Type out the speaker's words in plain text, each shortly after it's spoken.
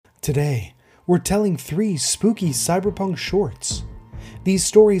Today, we're telling 3 spooky cyberpunk shorts. These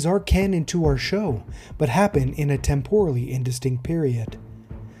stories are canon to our show, but happen in a temporally indistinct period.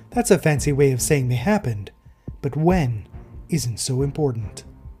 That's a fancy way of saying they happened, but when isn't so important.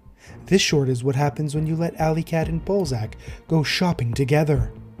 This short is what happens when you let Alley Cat and Balzac go shopping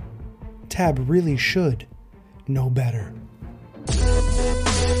together. Tab really should know better.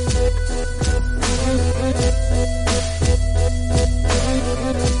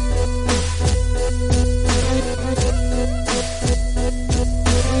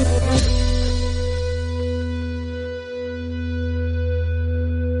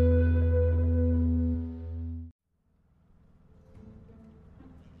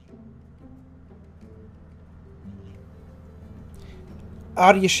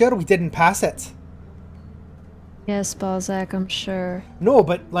 Are you sure we didn't pass it? Yes, Balzac, I'm sure. No,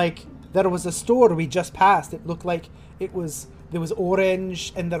 but like there was a store we just passed. It looked like there was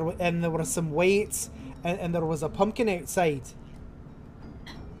orange and there were some whites and there was a pumpkin outside.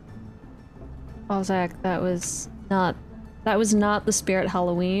 Balzac, that was not the Spirit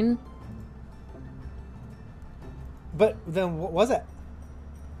Halloween. But then what was it?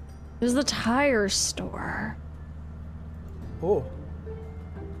 It was the tire store. Oh.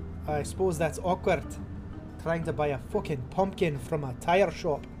 I suppose that's awkward. Trying to buy a fucking pumpkin from a tire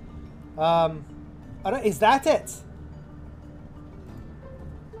shop. Is that it?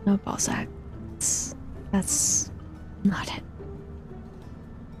 No, Balzac. That's not it.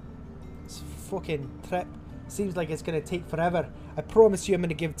 This fucking trip seems like it's gonna take forever. I promise you I'm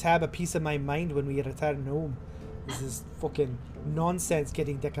gonna give Tab a piece of my mind when we return home. This is fucking nonsense,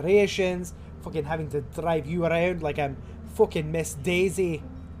 getting decorations, fucking having to drive you around like I'm fucking Miss Daisy.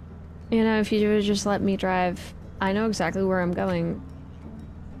 You know, if you would just let me drive, I know exactly where I'm going.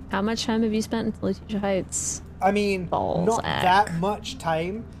 How much time have you spent in Letitia Heights? I mean, Balzac. not that much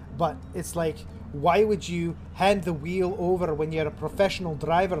time, but it's like, why would you hand the wheel over when you're a professional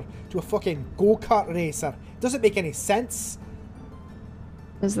driver to a fucking go-kart racer? Doesn't make any sense.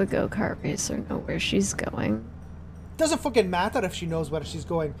 Does the go-kart racer know where she's going? Doesn't fucking matter if she knows where she's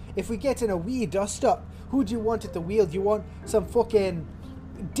going. If we get in a wee dust-up, who do you want at the wheel? Do you want some fucking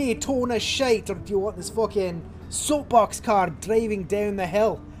Daytona shite, or do you want this fucking soapbox car driving down the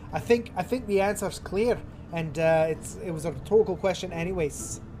hill? I think the answer's clear, and it was a rhetorical question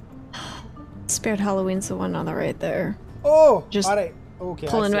anyways. Spirit Halloween's the one on the right there. Oh, just all right, okay.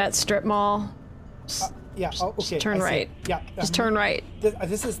 Pulling that strip mall. Yeah, okay. Just turn right. Yeah, just turn right.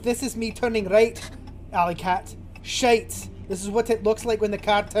 This is me turning right, Alley Cat. Shite. This is what it looks like when the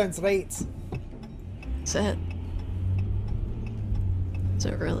car turns right. Is it? Is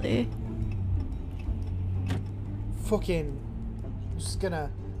it really? Fucking. I'm just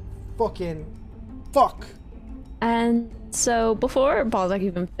gonna. Fucking. Fuck! And so before Balzac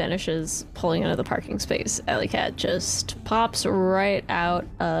even finishes pulling out of the parking space, Alley Cat just pops right out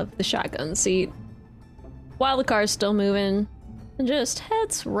of the shotgun seat while the car's still moving and just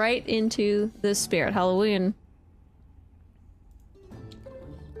heads right into the Spirit Halloween.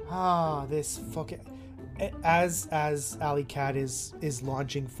 Ah, this fucking. As Alley Cat is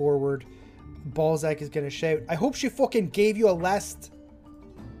launching forward, Balzac is gonna shout, I hope she fucking gave you a list.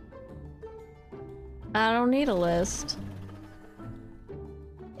 I don't need a list.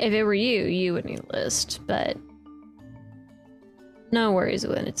 If it were you, you would need a list, but no worries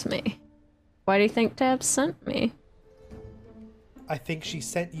when it's me. Why do you think Tab sent me? I think she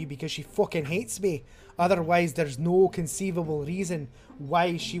sent you because she fucking hates me. Otherwise, there's no conceivable reason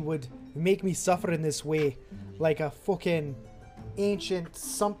why she would make me suffer in this way. Like a fucking ancient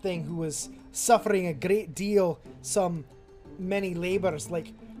something who was suffering a great deal, some many labors,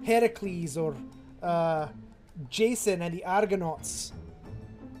 like Heracles or Jason and the Argonauts.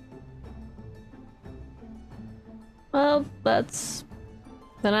 Well, then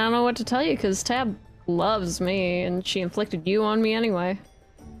I don't know what to tell you, because Tab loves me, and she inflicted you on me anyway.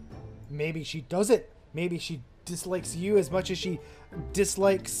 Maybe she doesn't. Maybe she dislikes you as much as she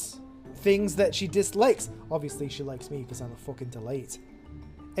dislikes things that she dislikes. Obviously, she likes me because I'm a fucking delight.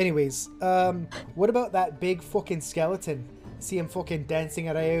 Anyways, what about that big fucking skeleton? See him fucking dancing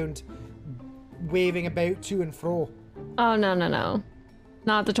around, waving about to and fro. Oh, no.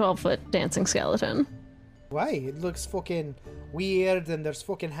 Not the 12-foot dancing skeleton. Why? It looks fucking weird, and there's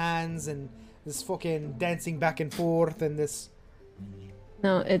fucking hands, and this fucking dancing back and forth, and this...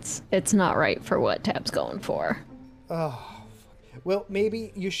 No, it's not right for what Tab's going for. Oh, well,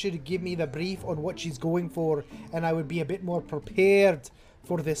 maybe you should give me the brief on what she's going for, and I would be a bit more prepared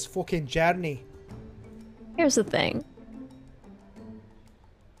for this fucking journey. Here's the thing.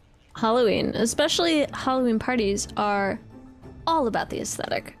 Halloween, especially Halloween parties, are all about the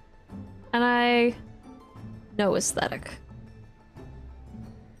aesthetic. And I know aesthetic.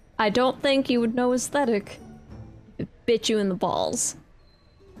 I don't think you would know aesthetic if it bit you in the balls.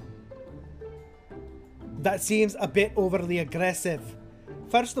 That seems a bit overly aggressive.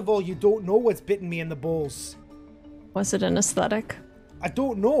 First of all, you don't know what's bitten me in the balls. Was it an aesthetic? I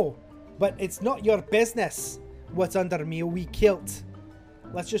don't know, but it's not your business what's under me wee kilt.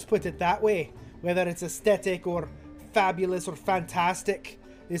 Let's just put it that way. Whether it's aesthetic or fabulous or fantastic.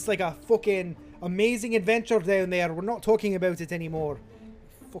 It's like a fucking amazing adventure down there. We're not talking about it anymore.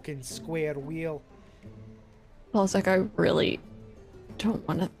 Fucking square wheel. Balzac, I really don't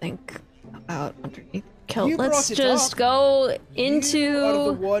want to think about underneath the kilt. You Let's brought it just up. go into... You are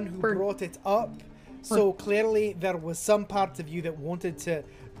the one who brought it up. So clearly there was some part of you that wanted to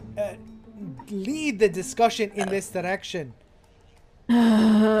lead the discussion in this direction.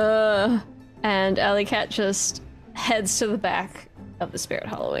 And Alley Cat just heads to the back of the Spirit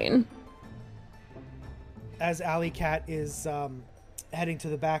Halloween. As Alley Cat is heading to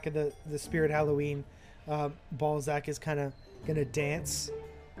the back of the Spirit Halloween, Balzac is kind of gonna dance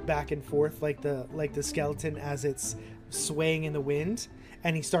back and forth like the skeleton as it's swaying in the wind,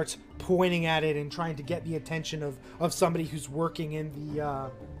 and he starts pointing at it and trying to get the attention of somebody who's working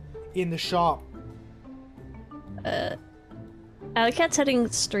in the shop. Alley Cat's heading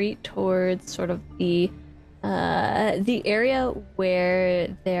straight towards sort of the area where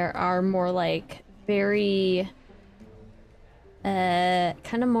there are more like very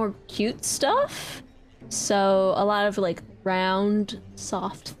kind of more cute stuff. So a lot of like round,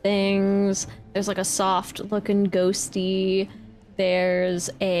 soft things. There's like a soft looking ghosty. There's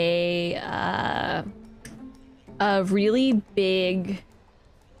a really big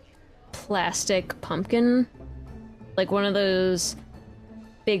plastic pumpkin. Like one of those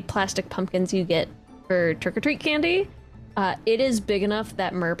big plastic pumpkins you get for trick-or-treat candy. It is big enough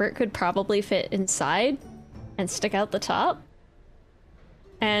that Merbert could probably fit inside and stick out the top.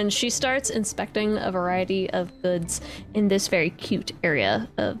 And she starts inspecting a variety of goods in this very cute area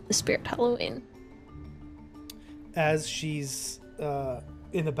of the Spirit Halloween. As she's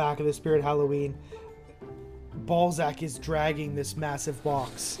in the back of the Spirit Halloween, Balzac is dragging this massive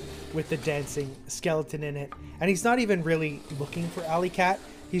box with the dancing skeleton in it. And he's not even really looking for Alley Cat.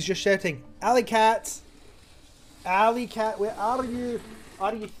 He's just shouting, "Alley Cat! Alley Cat, where are you?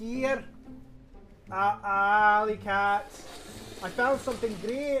 Are you here? Alley Cat! I found something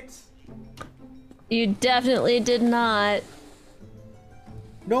great!" You definitely did not.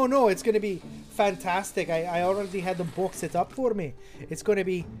 No, it's going to be fantastic. I already had them box it up for me. It's going to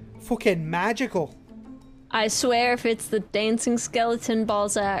be fucking magical. I swear if it's the dancing skeleton,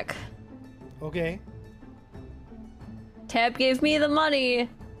 Balzac. Okay. Tab gave me the money.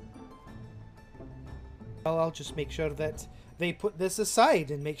 Well, I'll just make sure that they put this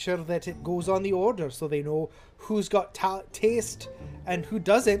aside and make sure that it goes on the order so they know who's got taste and who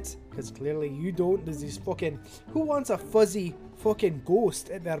doesn't. Because clearly you don't. There's these fucking... Who wants a fuzzy fucking ghost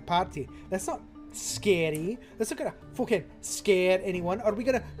at their party? That's not scary. That's not gonna fucking scare anyone. Are we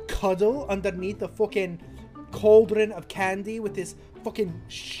gonna cuddle underneath the fucking cauldron of candy with this fucking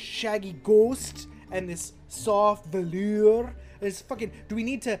shaggy ghost and this soft velour? This fucking... Do we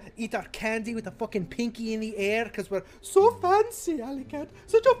need to eat our candy with a fucking pinky in the air because we're so fancy, Alley Cat?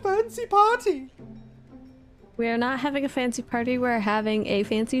 Such a fancy party. We're not having a fancy party, we're having a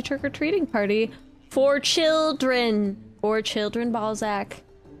fancy trick-or-treating party for children. For children, Balzac.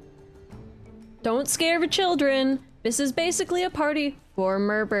 Don't scare the children. This is basically a party for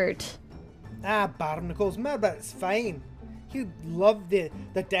Merbert. Ah, Barnacles, Merbert's fine. He loved the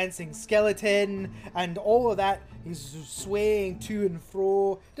dancing skeleton and all of that. He's swaying to and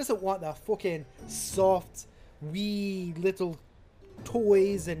fro. Doesn't want the fucking soft, wee little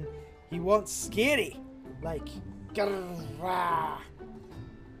toys, and he wants scary. Like, grrrrah.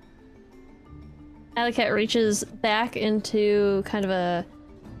 Alley Cat reaches back into kind of a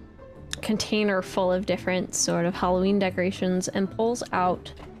container full of different sort of Halloween decorations and pulls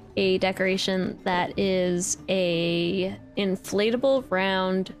out a decoration that is a inflatable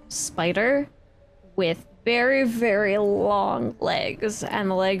round spider with very, very long legs,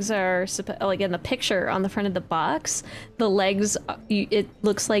 and the legs are like in the picture on the front of the box. The legs, it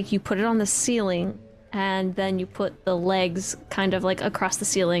looks like you put it on the ceiling and then you put the legs kind of like across the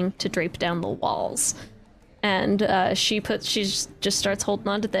ceiling to drape down the walls. And she just starts holding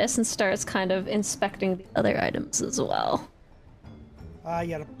on to this and starts kind of inspecting the other items as well.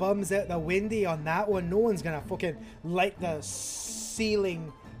 Your bum's out the windy on that one. No one's gonna fucking like the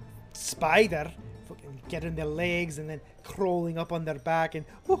ceiling spider fucking getting their legs and then crawling up on their back and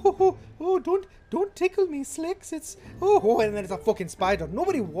don't tickle me, Slicks. It's and then it's a fucking spider.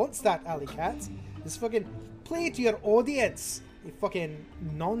 Nobody wants that, Alley Cat. Just fucking play to your audience. You fucking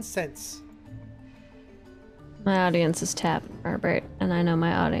nonsense. My audience is Tab and Herbert, and I know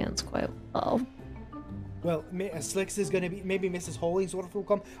my audience quite well. Well, Slicks is going to be... Maybe Mrs. Hollingsworth will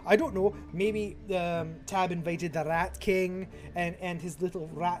come. I don't know. Maybe Tab invited the Rat King and his little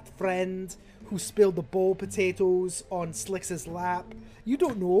rat friend who spilled the bowl potatoes on Slicks's lap. You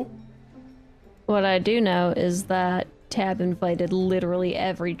don't know. What I do know is that Tab invited literally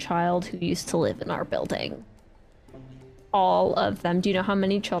every child who used to live in our building. All of them. Do you know how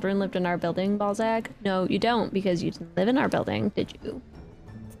many children lived in our building, Balzac? No, you don't, because you didn't live in our building, did you?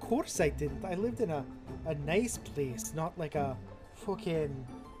 Of course I didn't. I lived in a nice place, not like a fucking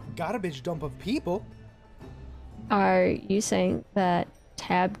garbage dump of people. Are you saying that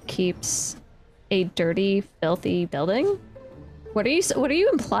Tab keeps a dirty, filthy building? What are you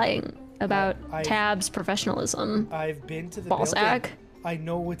implying about Tab's professional?ism? I've been to the Balzac? building. I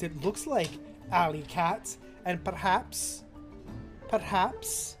know what it looks like, Alley Cat, and perhaps,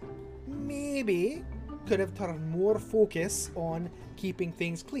 maybe could have turned more focus on keeping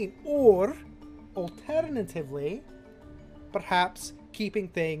things clean, or alternatively, perhaps keeping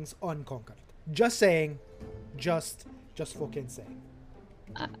things unconquered. Just saying. Just fucking saying.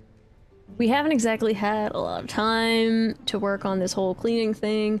 We haven't exactly had a lot of time to work on this whole cleaning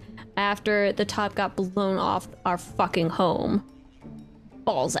thing after the top got blown off our fucking home.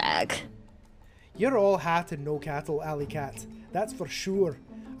 Balzac. You're all hat and no cattle, Alley Cat. That's for sure.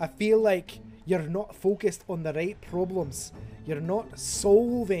 I feel like you're not focused on the right problems. You're not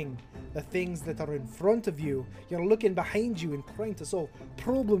solving the things that are in front of you. You're looking behind you and trying to solve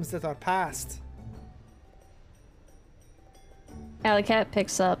problems that are past. Alley Cat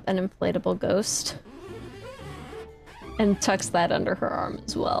picks up an inflatable ghost and tucks that under her arm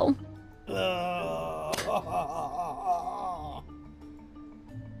as well.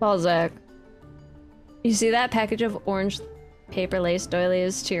 Balzac, you see that package of orange paper lace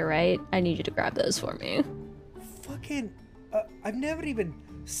doilies to your right? I need you to grab those for me. Fucking... I've never even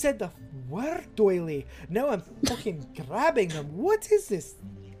said the word doily. Now I'm fucking grabbing them. What is this?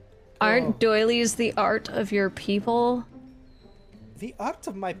 Aren't doilies the art of your people? The art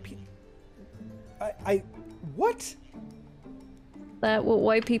of my what? That what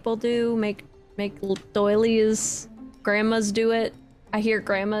white people do? Make doilies? Grandmas do it? I hear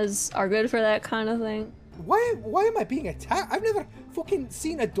grandmas are good for that kind of thing. Why am I being attacked? I've never fucking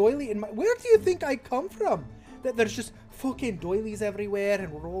seen a doily in my... Where do you think I come from? That there's just fucking doilies everywhere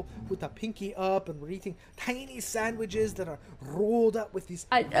and we're all with a pinky up and we're eating tiny sandwiches that are rolled up with this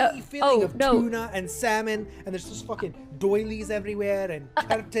filling of tuna and salmon, and there's just fucking doilies everywhere and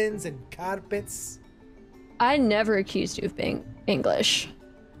curtains and carpets. I never accused you of being English,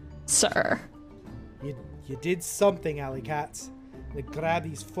 sir. You did something, Alley Cat. I'm gonna grab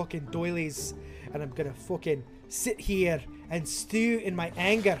these fucking doilies and I'm gonna fucking sit here and stew in my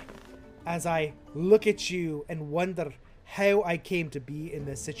anger as I look at you and wonder how I came to be in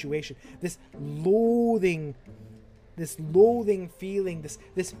this situation. This loathing feeling,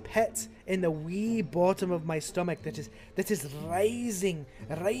 this pit in the wee bottom of my stomach that is rising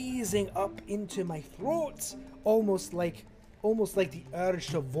up into my throat, almost like the urge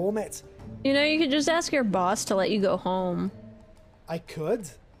to vomit. You know, you could just ask your boss to let you go home. I could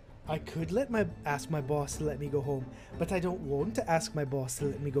ask my boss to let me go home, but I don't want to ask my boss to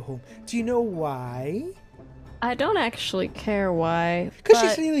let me go home. Do you know why? I don't actually care why. Because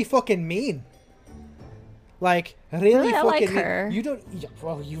she's really fucking mean. Like, really I fucking like mean. her. You don't... Yeah,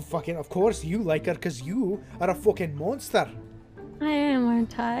 well, you fucking... Of course you like her, because you are a fucking monster. I am,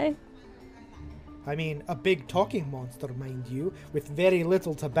 aren't I? I mean, a big talking monster, mind you, with very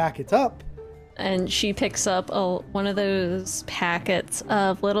little to back it up. And she picks up one of those packets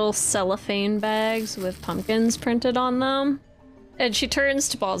of little cellophane bags with pumpkins printed on them. And she turns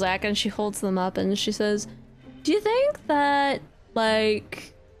to Balzac and she holds them up and she says, "Do you think that,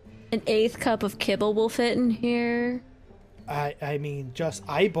 like, an 1/8 cup of kibble will fit in here?" I mean, just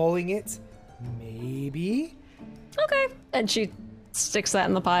eyeballing it, maybe. Okay. And she sticks that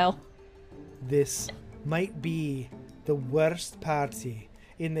in the pile. This might be the worst party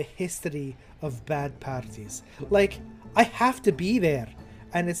in the history of bad parties. Like, I have to be there.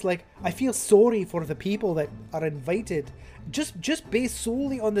 And it's like, I feel sorry for the people that are invited, just based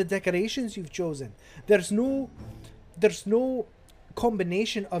solely on the decorations you've chosen. There's no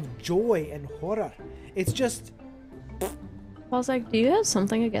combination of joy and horror. It's just... Balzac, do you have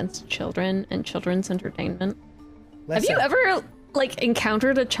something against children and children's entertainment? Listen, Have you ever like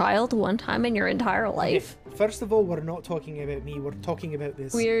encountered a child one time in your entire life? First of all, we're not talking about me. We're talking about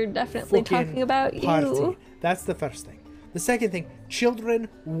this. We're definitely fucking talking about party. you. That's the first thing. The second thing, children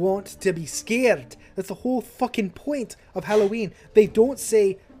want to be scared. That's the whole fucking point of Halloween. They don't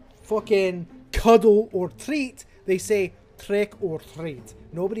say fucking cuddle or treat. They say trick or treat.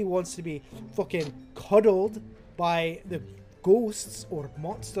 Nobody wants to be fucking cuddled by the ghosts or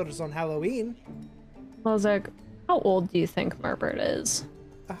monsters on Halloween. Balzac, how old do you think Merbert is?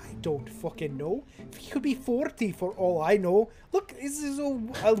 I don't fucking know. He could be 40 for all I know. Look, this is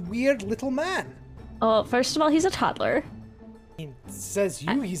a weird little man. Oh, first of all, he's a toddler. I mean, says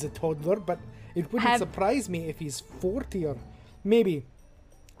he's a toddler, but it wouldn't surprise me if he's 40 or maybe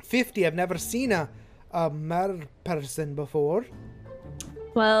 50. I've never seen a mer person before.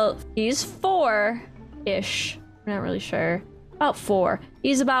 Well, he's 4-ish. I'm not really sure. About 4.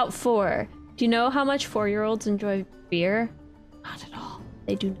 He's about 4. Do you know how much 4-year-olds enjoy beer? Not at all.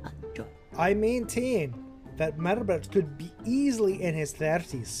 They do not enjoy it. I maintain that Merbert could be easily in his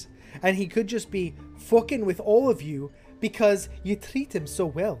 30s, and he could just be fucking with all of you because you treat him so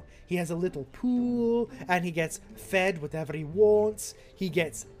well. He has a little pool, and he gets fed whatever he wants. He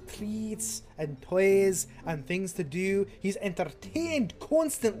gets treats and toys and things to do. He's entertained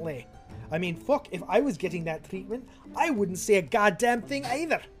constantly. I mean, fuck, if I was getting that treatment, I wouldn't say a goddamn thing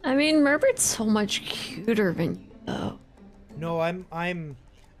either. I mean, Merbert's so much cuter than you, though. No, I'm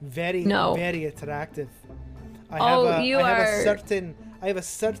very, very attractive. I have a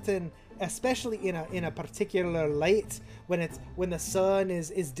certain, especially in a particular light, when the sun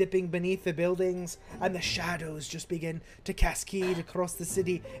is dipping beneath the buildings and the shadows just begin to cascade across the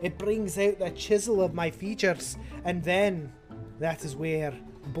city. It brings out the chisel of my features, and then that is where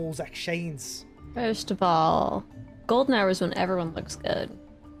Balzac shines. First of all, golden hour is when everyone looks good.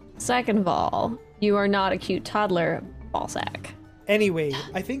 Second of all, you are not a cute toddler, Balzac. Anyway,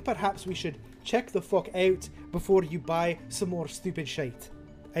 I think perhaps we should check the fuck out before you buy some more stupid shite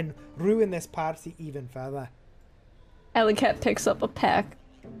and ruin this party even further. Alley Cat picks up a pack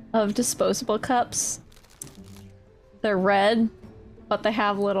of disposable cups. They're red, but they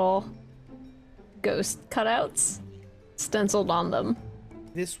have little ghost cutouts stenciled on them.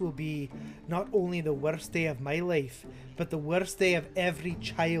 This will be not only the worst day of my life, but the worst day of every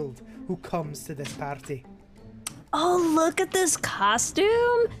child who comes to this party. Oh, look at this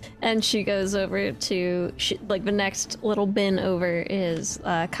costume! And she goes over to, like, the next little bin over is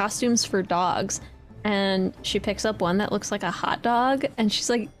costumes for dogs. And she picks up one that looks like a hot dog, and she's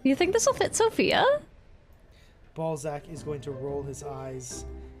like, "You think this will fit Sophia?" Balzac is going to roll his eyes,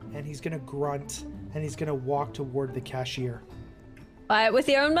 and he's going to grunt, and he's going to walk toward the cashier. Buy it with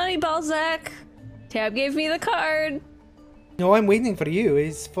your own money, Balzac. Tab gave me the card. No, I'm waiting for you.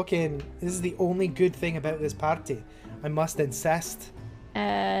 This is the only good thing about this party. I must insist.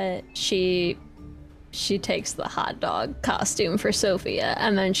 She takes the hot dog costume for Sophia,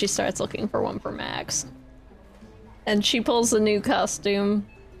 and then she starts looking for one for Max. And she pulls the new costume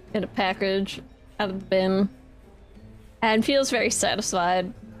in a package out of the bin, and feels very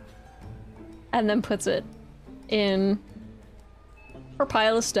satisfied, and then puts it in her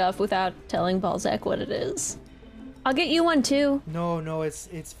pile of stuff without telling Balzac what it is. I'll get you one too. No,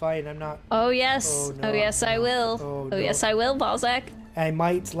 it's fine. I'm not. Oh yes. Oh, no. Oh yes, I will. Oh, no. Yes, I will, Balzac. I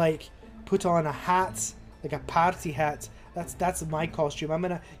might put on a hat, like a party hat. That's my costume.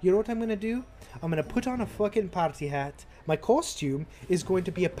 You know what I'm gonna do? I'm gonna put on a fucking party hat. My costume is going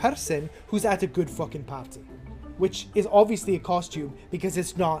to be a person who's at a good fucking party, which is obviously a costume because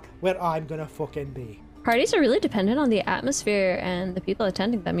it's not where I'm gonna fucking be. Parties are really dependent on the atmosphere and the people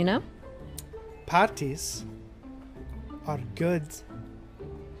attending them, you know? Parties are good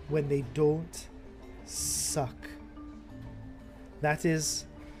when they don't suck. That is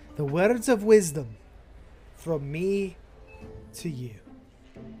the words of wisdom from me to you.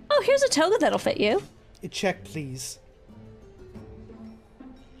 Oh, here's a toga that'll fit you. Check, please.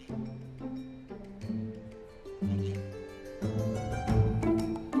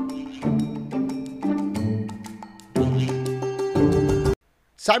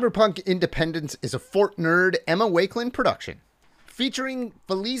 Cyberpunk Independence is a Fort Nerd Emma Wakelin production, featuring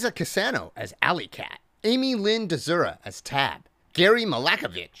Feliza Casano as Alley Cat, Amy Lynn DeZura as Tab, Gary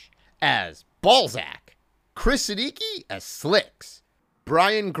Malakovich as Balzac, Chris Siddiqui as Slicks,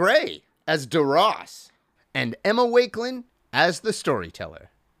 Brian Gray as DeRoss, and Emma Wakelin as the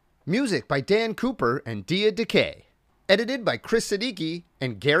storyteller. Music by Dan Cooper and Dia Decay. Edited by Chris Siddiqui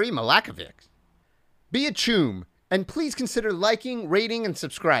and Gary Malakovich. Be a choom, and please consider liking, rating, and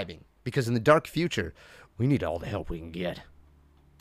subscribing, because in the dark future, we need all the help we can get.